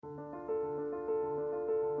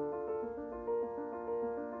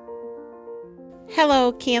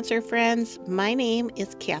Hello, Cancer friends. My name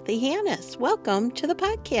is Kathy Hannes. Welcome to the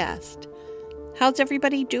podcast. How's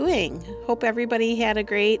everybody doing? Hope everybody had a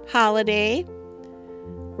great holiday.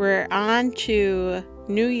 We're on to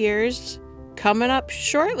New Year's coming up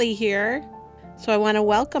shortly here. So I want to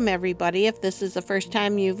welcome everybody. If this is the first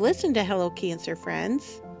time you've listened to Hello, Cancer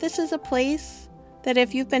friends, this is a place that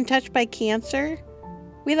if you've been touched by cancer,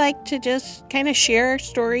 we like to just kind of share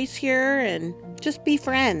stories here and just be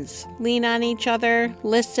friends, lean on each other,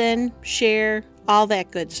 listen, share, all that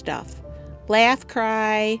good stuff. Laugh,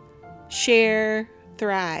 cry, share,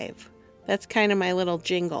 thrive. That's kind of my little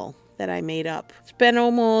jingle that I made up. It's been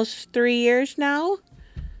almost 3 years now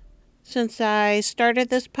since I started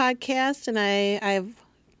this podcast, and I've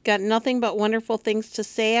got nothing but wonderful things to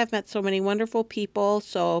say. I've met so many wonderful people,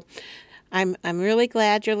 so I'm really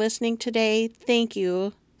glad you're listening today. Thank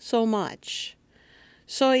you so much.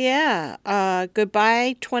 So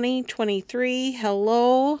goodbye 2023,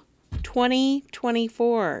 hello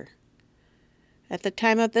 2024. At the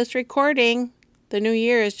time of this recording, the new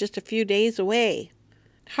year is just a few days away.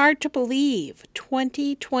 Hard to believe,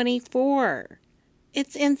 2024.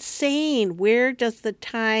 It's insane. Where does the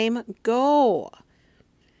time go?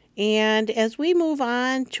 And as we move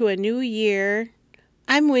on to a new year,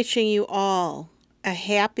 I'm wishing you all a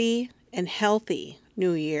happy and healthy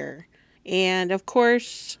new year. And of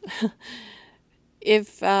course,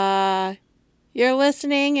 if you're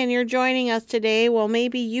listening and you're joining us today, well,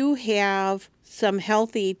 maybe you have some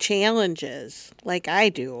healthy challenges like I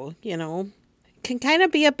do, It can kind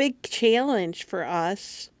of be a big challenge for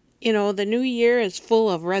us. The new year is full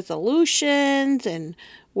of resolutions and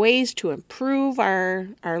ways to improve our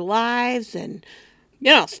lives and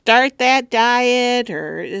start that diet,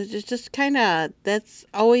 or it's just kind of, that's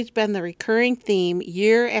always been the recurring theme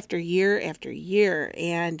year after year after year.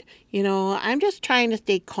 And, I'm just trying to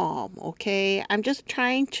stay calm, okay? I'm just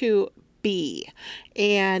trying to be.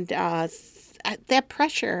 And that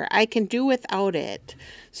pressure, I can do without it.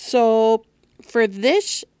 So for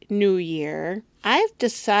this new year, I've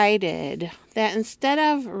decided that instead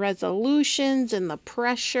of resolutions and the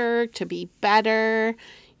pressure to be better,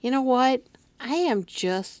 you know what? I am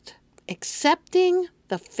just accepting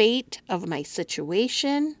the fate of my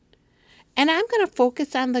situation, and I'm going to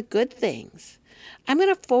focus on the good things. I'm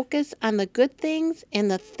going to focus on the good things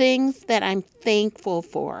and the things that I'm thankful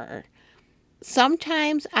for.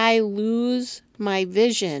 Sometimes I lose my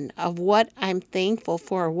vision of what I'm thankful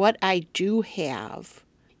for, what I do have.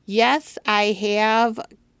 Yes, I have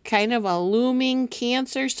kind of a looming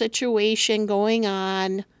cancer situation going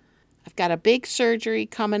on. I've got a big surgery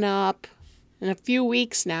coming up in a few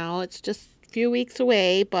weeks now. It's just a few weeks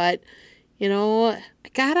away, but I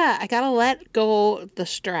gotta let go the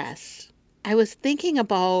stress. I was thinking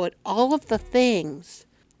about all of the things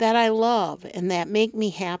that I love and that make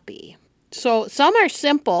me happy. So some are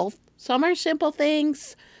simple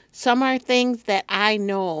things. Some are things that I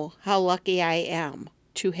know how lucky I am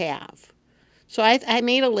to have. So I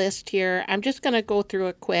made a list here. I'm just going to go through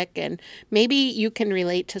it quick, and maybe you can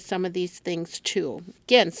relate to some of these things too.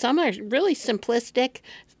 Again, some are really simplistic.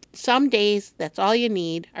 Some days, that's all you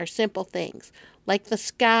need are simple things, like the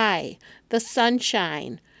sky, the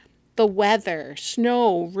sunshine, the weather,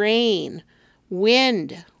 snow, rain,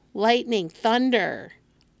 wind, lightning, thunder,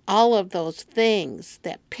 all of those things.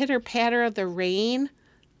 That pitter-patter of the rain,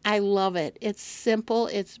 I love it. It's simple,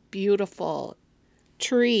 it's beautiful.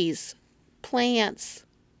 Trees, plants,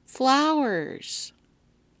 flowers.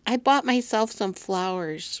 I bought myself some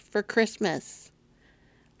flowers for Christmas.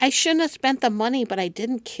 I shouldn't have spent the money, but I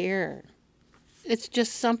didn't care. It's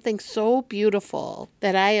just something so beautiful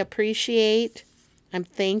that I appreciate. I'm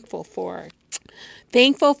thankful for.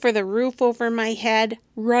 Thankful for the roof over my head,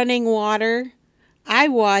 running water. I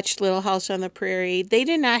watched Little House on the Prairie. They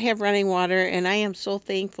did not have running water, and I am so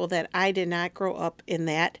thankful that I did not grow up in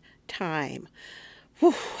that time.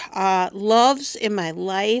 Loves in my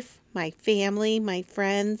life, my family, my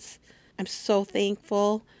friends. I'm so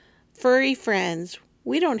thankful. Furry friends.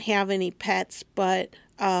 We don't have any pets, but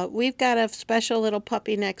we've got a special little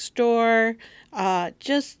puppy next door.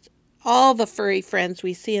 Just all the furry friends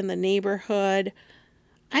we see in the neighborhood.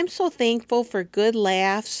 I'm so thankful for good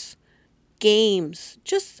laughs, games,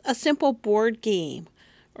 just a simple board game,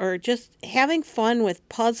 or just having fun with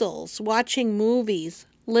puzzles, watching movies,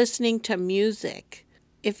 listening to music.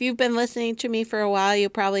 If you've been listening to me for a while, you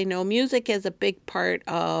probably know music is a big part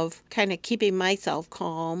of kind of keeping myself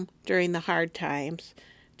calm during the hard times.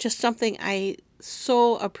 Just something I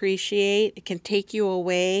so appreciate. It can take you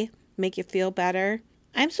away, make you feel better.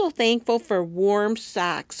 I'm so thankful for warm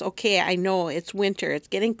socks. Okay, I know it's winter. It's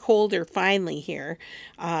getting colder finally here.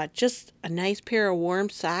 Just a nice pair of warm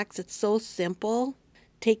socks. It's so simple.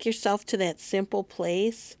 Take yourself to that simple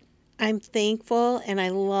place. I'm thankful and I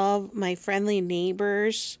love my friendly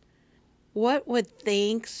neighbors. What would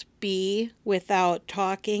thanks be without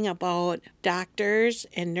talking about doctors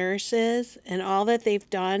and nurses and all that they've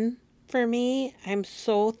done for me? I'm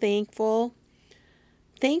so thankful.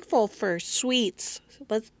 Thankful for sweets.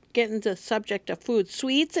 Let's get into the subject of food.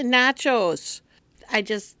 Sweets and nachos. I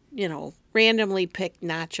just, randomly picked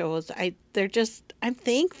nachos. I'm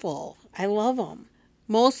thankful. I love them.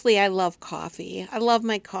 Mostly I love coffee. I love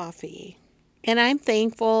my coffee. And I'm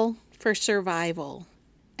thankful for survival.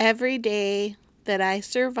 Every day that I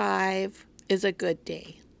survive is a good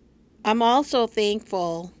day. I'm also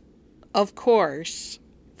thankful, of course,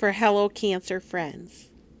 for Hello Cancer Friends.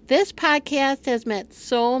 This podcast has meant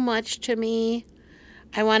so much to me.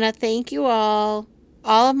 I want to thank you all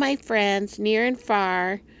of my friends near and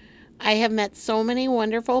far. I have met so many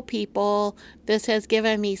wonderful people. This has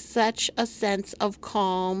given me such a sense of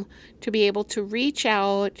calm to be able to reach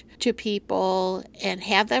out to people and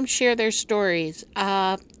have them share their stories.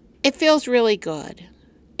 It feels really good,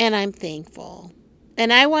 and I'm thankful.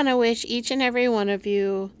 And I want to wish each and every one of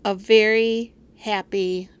you a very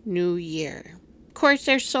happy new year. Of course,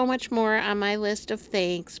 there's so much more on my list of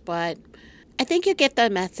thanks, but I think you get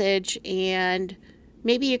the message, and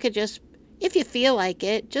maybe you could just, if you feel like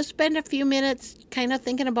it, just spend a few minutes kind of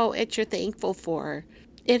thinking about what you're thankful for.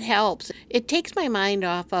 It helps. It takes my mind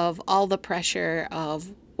off of all the pressure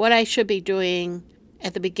of what I should be doing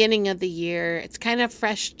at the beginning of the year. It's kind of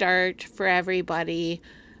fresh start for everybody.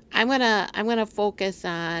 I'm gonna focus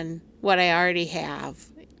on what I already have.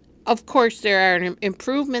 Of course, there are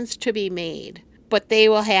improvements to be made, but they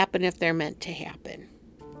will happen if they're meant to happen.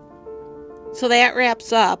 So that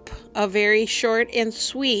wraps up a very short and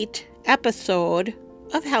sweet episode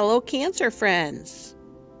of Hello Cancer Friends.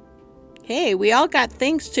 Hey, we all got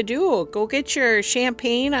things to do. Go get your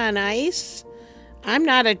champagne on ice. I'm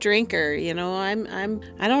not a drinker, I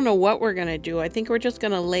don't know what we're going to do. I think we're just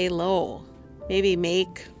going to lay low. Maybe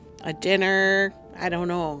make a dinner. I don't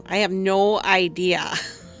know. I have no idea.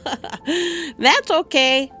 That's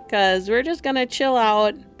okay, because we're just going to chill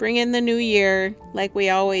out, bring in the new year like we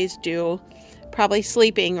always do. Probably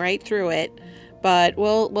sleeping right through it. But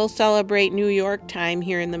we'll celebrate New York time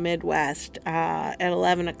here in the Midwest at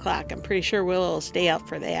 11 o'clock. I'm pretty sure we'll stay up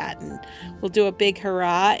for that. And we'll do a big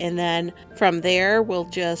hurrah. And then from there, we'll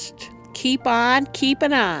just keep on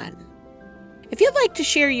keeping on. If you'd like to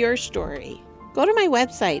share your story, go to my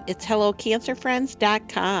website. It's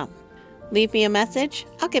hellocancerfriends.com. Leave me a message.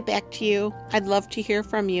 I'll get back to you. I'd love to hear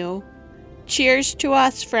from you. Cheers to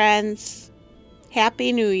us, friends.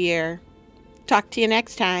 Happy New Year. Talk to you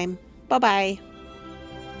next time. Bye-bye.